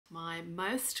my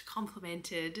most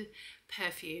complimented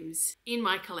perfumes in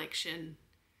my collection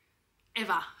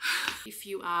ever. If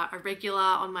you are a regular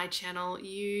on my channel,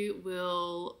 you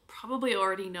will probably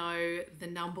already know the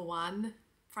 #1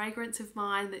 fragrance of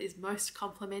mine that is most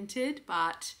complimented,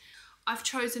 but I've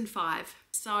chosen 5.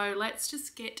 So let's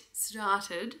just get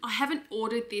started. I haven't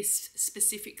ordered this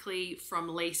specifically from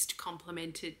least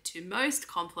complimented to most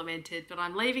complimented, but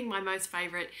I'm leaving my most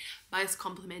favorite, most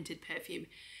complimented perfume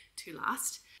to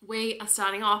last. We are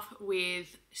starting off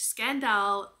with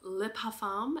Scandale Le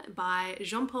Parfum by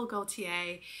Jean-Paul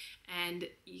Gaultier, and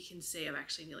you can see I've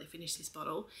actually nearly finished this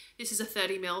bottle. This is a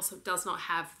 30 ml, so it does not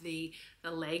have the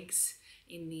legs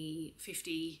in the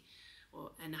 50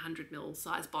 and 100 ml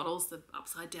size bottles, the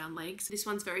upside down legs. This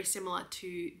one's very similar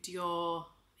to Dior,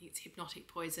 I think it's Hypnotic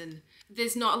Poison.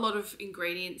 There's not a lot of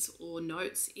ingredients or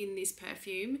notes in this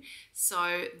perfume.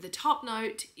 So the top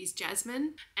note is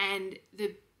jasmine and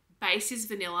the base is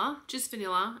vanilla, just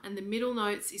vanilla, and the middle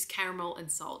notes is caramel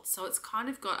and salt. So it's kind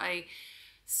of got a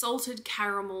salted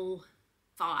caramel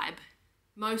vibe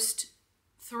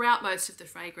throughout most of the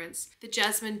fragrance. The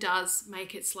jasmine does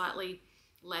make it slightly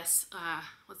less,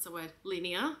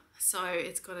 linear. So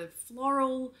it's got a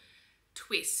floral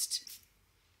twist.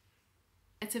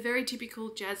 It's a very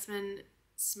typical jasmine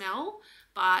smell,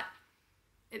 but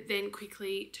it then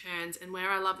quickly turns, and where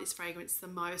I love this fragrance the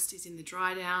most is in the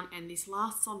dry down, and this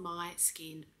lasts on my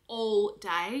skin all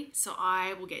day. So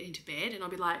I will get into bed and I'll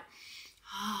be like,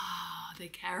 the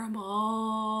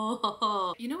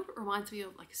caramel. You know what it reminds me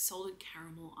of? Like a salted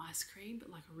caramel ice cream, but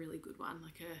like a really good one.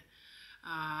 Like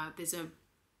there's a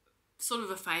sort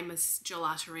of a famous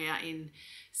gelateria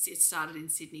it started in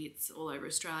Sydney, it's all over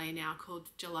Australia now, called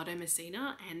Gelato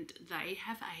Messina, and they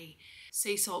have a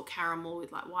sea salt caramel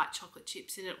with like white chocolate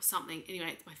chips in it or something. Anyway,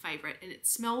 it's my favorite, and it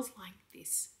smells like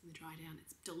this in the dry down.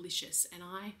 It's delicious, and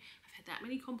I have had that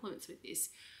many compliments with this.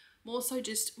 More so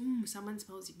just, someone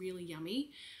smells really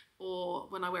yummy, or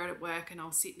when I wear it at work and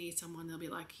I'll sit near someone, they'll be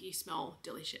like, you smell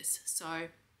delicious. So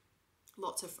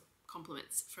lots of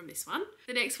compliments from this one.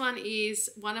 The next one is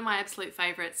one of my absolute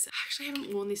favorites. I actually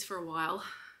haven't worn this for a while.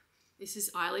 This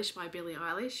is Eilish by Billie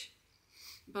Eilish,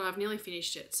 but I've nearly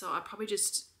finished it. So I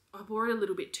wore it a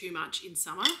little bit too much in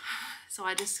summer. So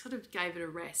I just sort of gave it a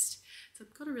rest. So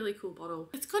I've got a really cool bottle.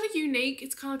 It's got a unique,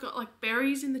 it's kind of got like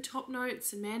berries in the top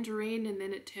notes and mandarin, and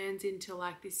then it turns into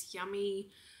like this yummy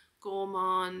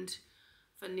gourmand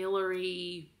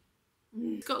vanilla-y.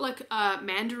 It's got like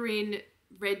mandarin,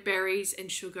 red berries and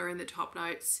sugar in the top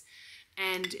notes,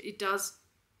 and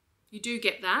you do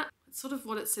get that. It's sort of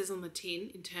what it says on the tin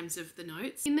in terms of the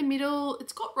notes. In the middle,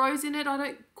 it's got rose in it. I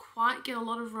don't quite get a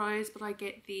lot of rose, but I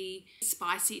get the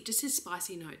spicy, it just says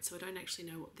spicy notes, so I don't actually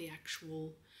know what the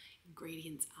actual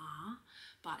ingredients are,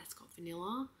 but it's got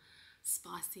vanilla,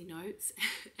 spicy notes,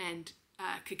 and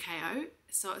cacao.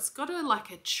 So it's got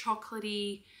like a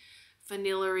chocolatey,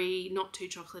 vanilla-y, not too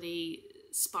chocolatey,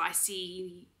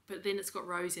 spicy, but then it's got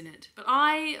rose in it. But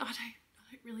I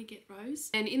don't really get rose.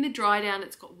 And in the dry down,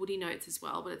 it's got woody notes as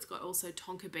well, but it's got also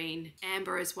tonka bean,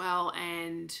 amber as well,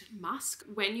 and musk.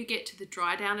 When you get to the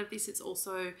dry down of this, it's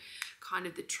also kind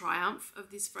of the triumph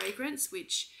of this fragrance,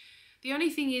 which the only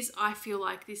thing is I feel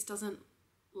like this doesn't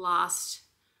last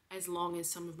as long as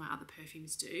some of my other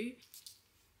perfumes do.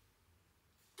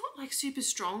 Not like super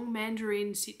strong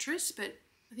mandarin citrus, but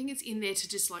I think it's in there to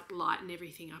just like lighten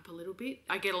everything up a little bit.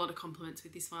 I get a lot of compliments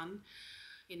with this one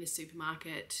in the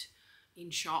supermarket, in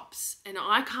shops, and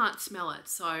I can't smell it.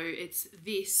 So it's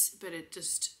this, but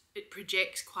it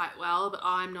projects quite well, but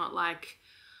I'm not like,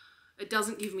 it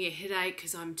doesn't give me a headache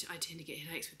because I tend to get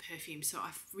headaches with perfume. So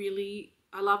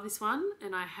I love this one,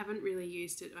 and I haven't really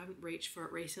used it. I haven't reached for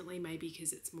it recently, maybe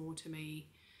because it's more to me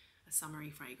a summery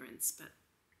fragrance, but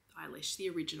Eilish, the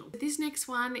original. This next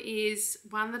one is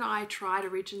one that I tried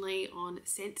originally on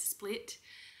Scent Split,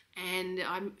 and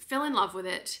I fell in love with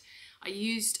it. I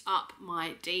used up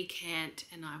my decant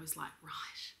and I was like,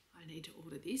 right, I need to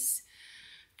order this.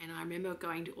 And I remember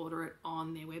going to order it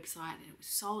on their website and it was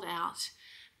sold out,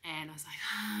 and I was like,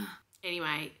 ah.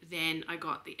 Anyway, then I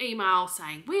got the email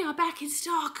saying, we are back in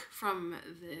stock from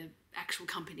the actual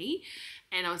company.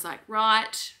 And I was like,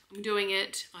 right, I'm doing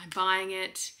it, I'm buying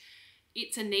it.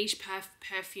 It's a niche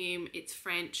perfume, it's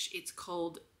French, it's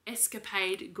called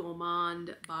Escapade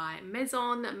Gourmand by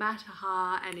Maison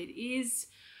Matterhard, and it is,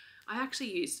 I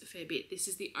actually used a fair bit. This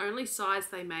is the only size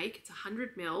they make. It's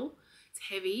 100 ml, it's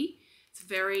heavy, it's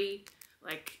very,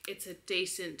 like, it's a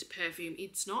decent perfume.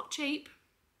 It's not cheap,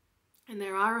 and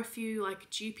there are a few like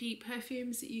dupe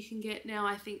perfumes that you can get now,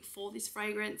 I think, for this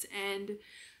fragrance, and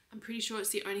I'm pretty sure it's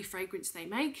the only fragrance they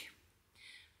make.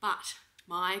 But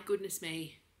my goodness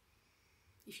me,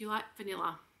 If you like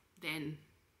vanilla, then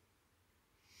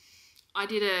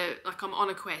I'm on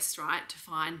a quest, right, to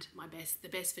find the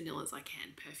best vanillas I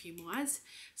can, perfume wise.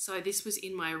 So this was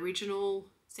in my original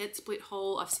scent split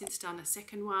haul. I've since done a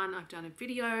second one. I've done a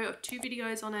video of 2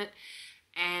 videos on it,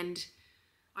 and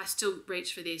I still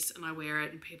reach for this and I wear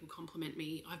it and people compliment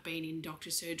me. I've been in doctor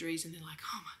surgeries and they're like,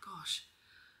 oh my gosh,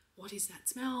 what is that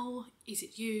smell? Is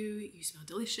it you? You smell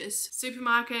delicious.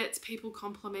 Supermarkets, people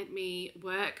compliment me.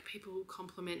 Work, people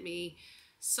compliment me.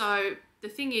 So the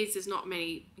thing is, there's not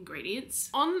many ingredients.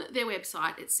 On their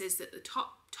website, it says that the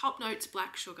top note's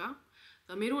black sugar,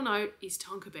 the middle note is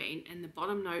tonka bean, and the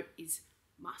bottom note is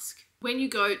musk. When you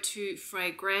go to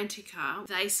Fragrantica,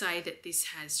 they say that this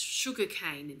has sugar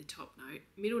cane in the top note,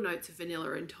 middle notes are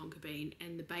vanilla and tonka bean,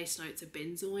 and the base notes are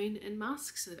benzoin and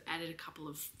musk. So they've added a couple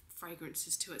of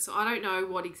fragrances to it. So I don't know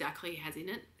what exactly it has in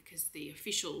it because the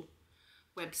official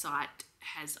website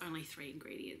has only 3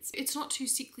 ingredients. It's not too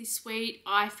sickly sweet.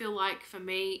 I feel like for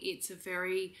me, it's a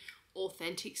very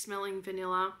authentic smelling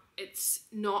vanilla. It's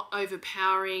not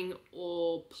overpowering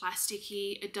or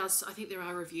plasticky. I think there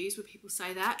are reviews where people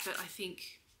say that, but I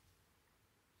think,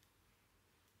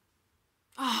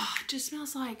 it just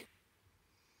smells like,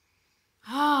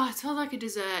 it smells like a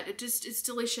dessert. It's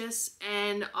delicious,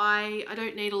 and I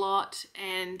don't need a lot,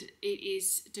 and it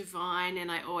is divine,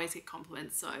 and I always get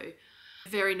compliments. So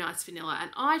very nice vanilla.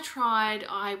 And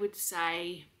I would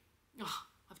say,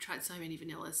 I've tried so many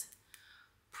vanillas,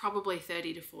 probably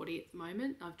 30 to 40 at the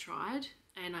moment I've tried,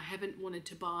 and I haven't wanted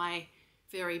to buy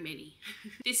very many.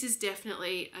 This is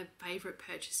definitely a favorite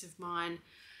purchase of mine,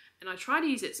 and I try to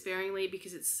use it sparingly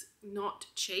because it's not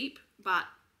cheap, but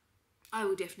I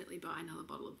will definitely buy another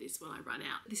bottle of this when I run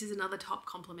out. This is another top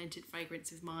complimented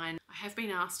fragrance of mine. I have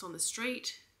been asked on the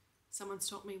street. Someone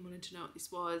stopped me and wanted to know what this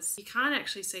was. You can't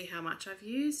actually see how much I've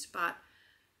used, but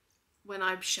when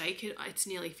I shake it, it's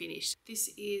nearly finished. This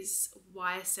is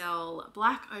YSL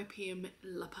Black Opium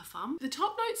Le Parfum. The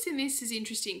top notes in this is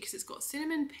interesting because it's got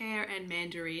cinnamon, pear, and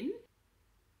mandarin.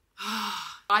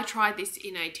 I tried this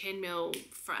in a 10ml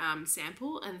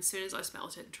sample, and as soon as I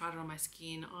smelt it and tried it on my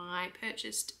skin, I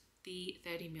purchased the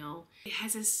 30ml. It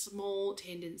has a small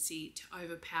tendency to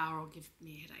overpower or give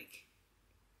me a headache.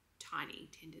 Tiny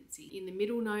tendency. In the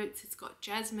middle notes, it's got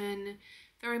jasmine,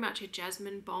 very much a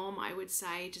jasmine bomb, I would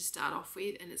say, to start off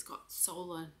with, and it's got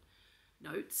solar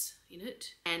notes in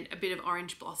it, and a bit of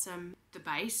orange blossom. The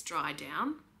base, dry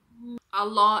down. A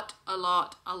lot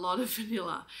of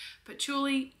vanilla.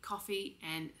 Patchouli, coffee,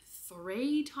 and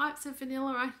 3 types of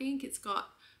vanilla, I think. It's got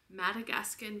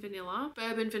Madagascan vanilla,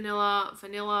 bourbon vanilla,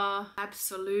 vanilla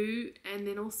absolute, and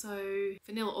then also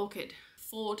vanilla orchid.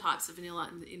 4 types of vanilla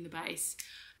in the base.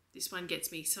 This one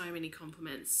gets me so many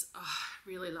compliments. Oh, I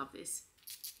really love this.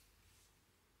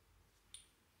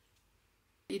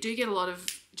 You do get a lot of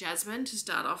jasmine to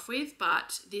start off with,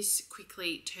 but this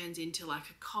quickly turns into like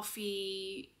a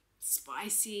coffee,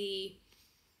 spicy,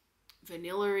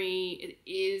 vanilla-y. It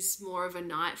is more of a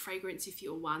night fragrance if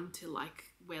you're one to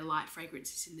like wear light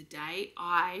fragrances in the day.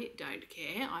 I don't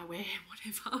care. I wear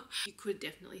whatever. You could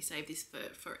definitely save this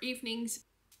for evenings.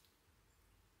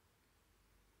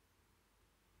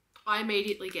 I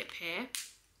immediately get pear.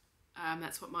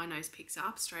 That's what my nose picks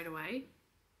up straight away.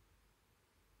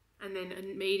 And then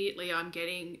immediately I'm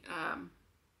getting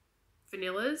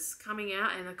vanillas coming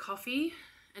out, and a coffee,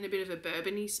 and a bit of a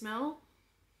bourbon-y smell.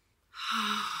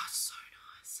 It's so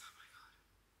nice. Oh my God.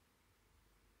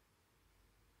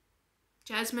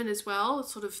 Jasmine as well,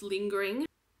 it's sort of lingering.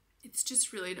 It's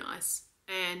just really nice.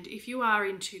 And if you are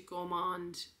into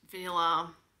gourmand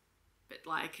vanilla, but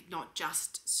like not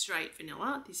just straight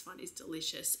vanilla, this one is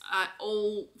delicious.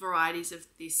 All varieties of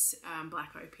this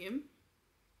Black Opium.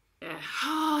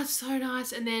 Yeah, it's so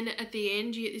nice. And then at the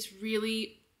end you get this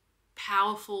really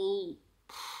powerful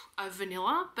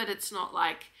vanilla, but it's not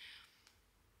like,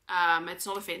 it's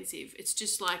not offensive. It's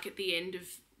just like at the end of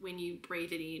when you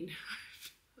breathe it in.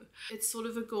 It's sort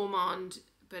of a gourmand,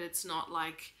 but it's not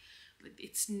like,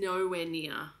 it's nowhere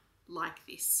near like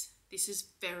this. This is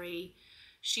very,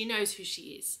 she knows who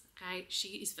she is, okay? She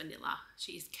is vanilla.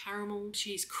 She is caramel.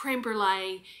 She is creme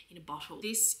brulee in a bottle.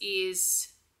 This is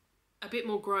a bit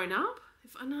more grown up,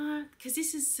 if I know, because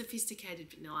this is sophisticated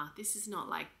vanilla. This is not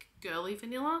like girly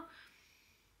vanilla,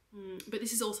 but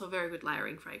this is also a very good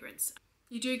layering fragrance.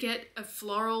 You do get a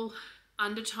floral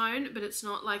undertone, but it's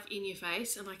not like in your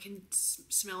face, and I can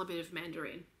smell a bit of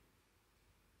mandarin.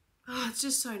 Oh, it's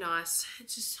just so nice.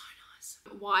 It's just so nice.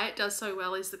 Why it does so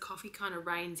well is the coffee kind of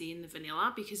reins in the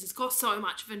vanilla because it's got so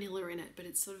much vanilla in it, but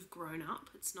it's sort of grown up.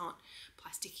 It's not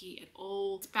plasticky at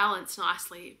all. It's balanced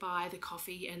nicely by the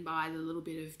coffee and by the little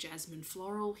bit of jasmine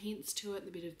floral hints to it,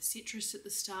 the bit of the citrus at the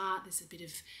start. There's a bit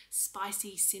of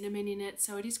spicy cinnamon in it,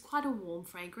 so it is quite a warm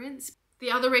fragrance.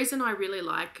 The other reason I really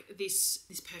like this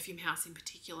perfume house in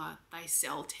particular, they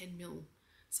sell 10ml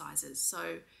sizes,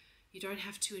 so you don't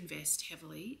have to invest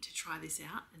heavily to try this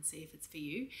out and see if it's for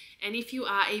you. And if you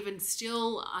are even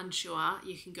still unsure,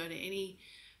 you can go to any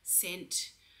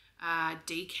scent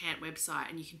decant website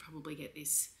and you can probably get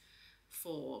this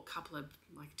for a couple of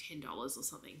like $10 or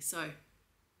something. So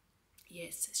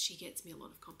yes, she gets me a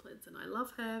lot of compliments and I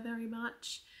love her very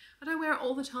much. I don't wear it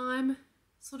all the time.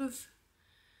 Sort of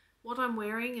what I'm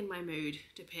wearing and my mood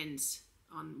depends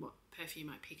on what perfume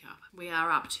I pick up. We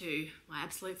are up to my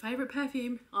absolute favourite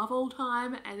perfume of all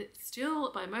time, and it's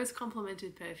still my most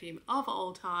complimented perfume of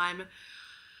all time.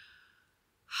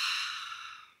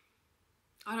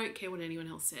 I don't care what anyone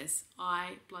else says.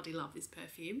 I bloody love this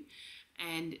perfume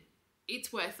and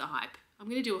it's worth the hype. I'm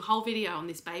going to do a whole video on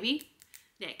this baby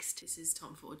next. This is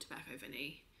Tom Ford Tobacco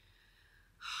Vanille.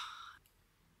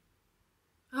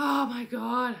 Oh my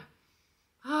God.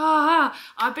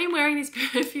 I've been wearing this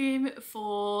perfume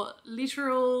for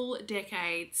literal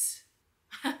decades.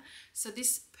 So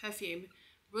this perfume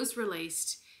was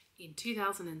released in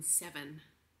 2007.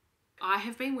 I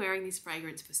have been wearing this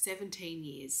fragrance for 17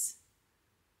 years.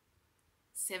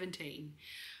 17.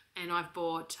 And I've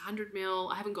bought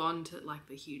 100ml. I haven't gone to like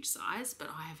the huge size, but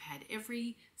I have had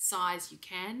every size you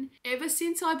can. Ever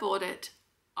since I bought it,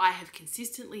 I have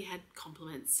consistently had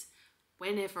compliments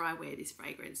whenever I wear this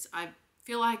fragrance. I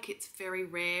feel like it's very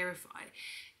rare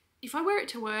if I wear it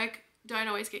to work, don't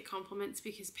always get compliments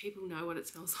because people know what it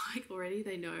smells like already.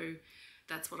 They know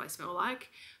that's what I smell like.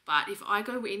 But if I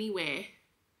go anywhere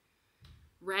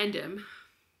random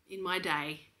in my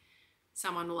day,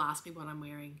 someone will ask me what I'm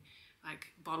wearing. Like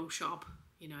bottle shop,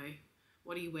 you know,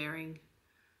 what are you wearing?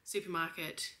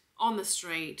 Supermarket, on the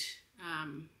street,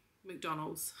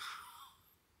 McDonald's.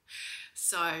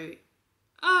 So,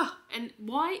 and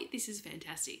why this is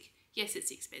fantastic. Yes,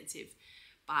 it's expensive,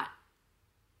 but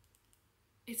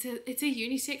it's a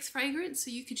unisex fragrance,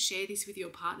 so you could share this with your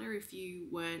partner if you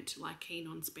weren't like keen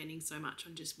on spending so much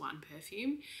on just one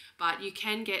perfume. But you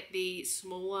can get the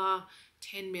smaller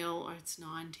 10ml, or it's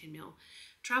 9-10ml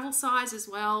travel size as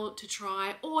well to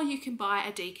try, or you can buy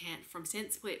a decant from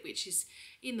Scent Split, which is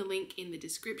in the link in the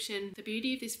description. The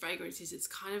beauty of this fragrance is it's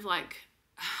kind of like,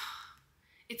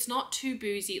 it's not too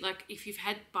boozy. Like if you've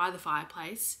had By the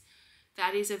Fireplace,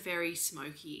 that is a very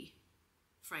smoky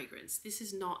fragrance. This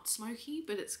is not smoky,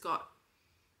 but it's got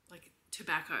like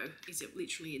tobacco, is it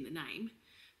literally in the name,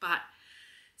 but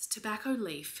it's tobacco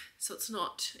leaf. So it's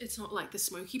not like the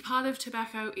smoky part of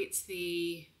tobacco, it's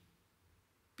the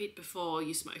bit before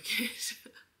you smoke it.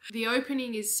 The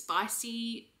opening is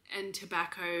spicy and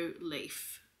tobacco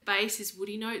leaf. Base is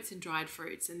woody notes and dried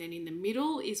fruits, and then in the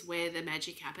middle is where the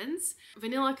magic happens.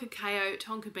 Vanilla, cacao,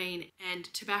 tonka bean, and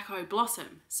tobacco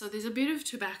blossom. So there's a bit of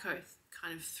tobacco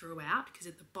kind of throughout because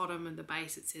at the bottom and the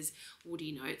base it says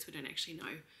woody notes. We don't actually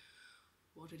know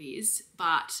what it is,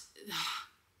 but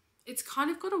it's kind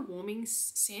of got a warming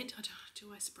scent.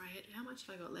 Do I spray it? How much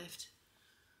have I got left?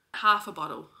 Half a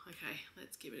bottle. Okay,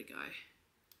 let's give it a go.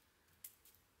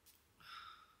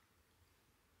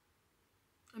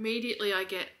 Immediately I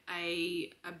get a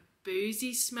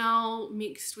boozy smell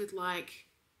mixed with like,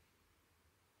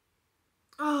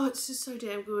 oh, it's just so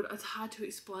damn good. It's hard to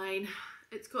explain.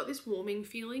 It's got this warming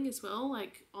feeling as well,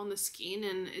 like on the skin,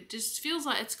 and it just feels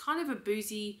like it's kind of a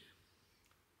boozy,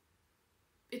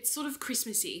 it's sort of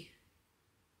Christmassy,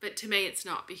 but to me it's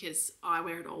not because I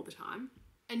wear it all the time.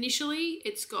 Initially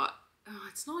it's got, oh,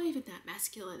 it's not even that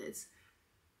masculine.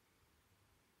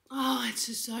 Oh, it's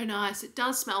just so nice. It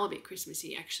does smell a bit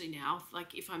Christmassy actually now,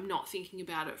 like if I'm not thinking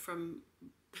about it from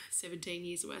 17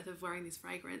 years worth of wearing this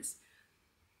fragrance.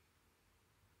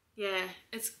 Yeah,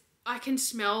 I can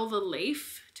smell the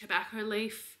leaf, tobacco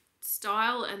leaf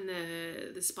style, and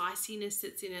the spiciness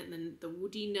that's in it, and then the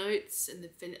woody notes and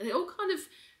they all kind of,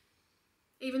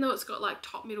 even though it's got like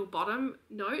top, middle, bottom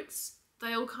notes,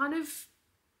 they all kind of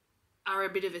are a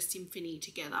bit of a symphony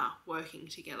together, working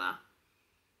together.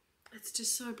 It's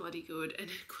just so bloody good, and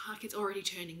it's already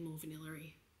turning more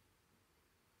vanilla-y.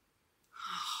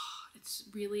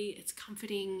 It's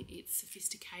comforting, it's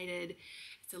sophisticated,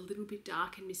 it's a little bit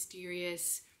dark and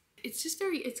mysterious. It's just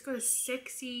it's got a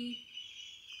sexy,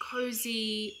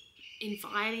 cozy,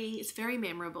 inviting, it's very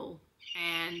memorable,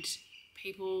 and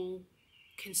people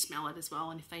can smell it as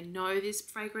well. And if they know this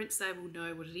fragrance, they will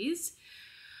know what it is.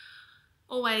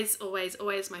 Always, always,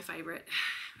 always my favourite.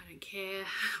 I don't care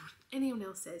what anyone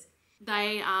else says.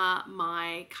 They are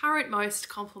my current most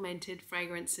complimented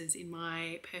fragrances in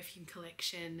my perfume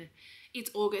collection. It's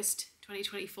August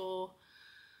 2024,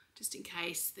 just in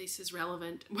case this is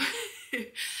relevant.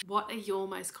 What are your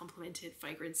most complimented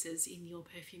fragrances in your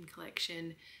perfume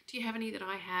collection? Do you have any that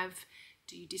I have?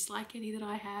 Do you dislike any that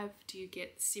I have? Do you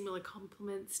get similar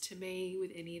compliments to me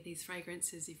with any of these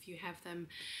fragrances if you have them?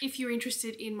 If you're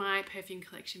interested in my perfume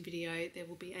collection video, there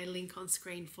will be a link on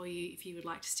screen for you if you would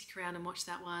like to stick around and watch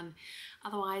that one.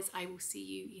 Otherwise, I will see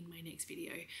you in my next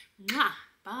video. Mwah!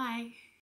 Bye!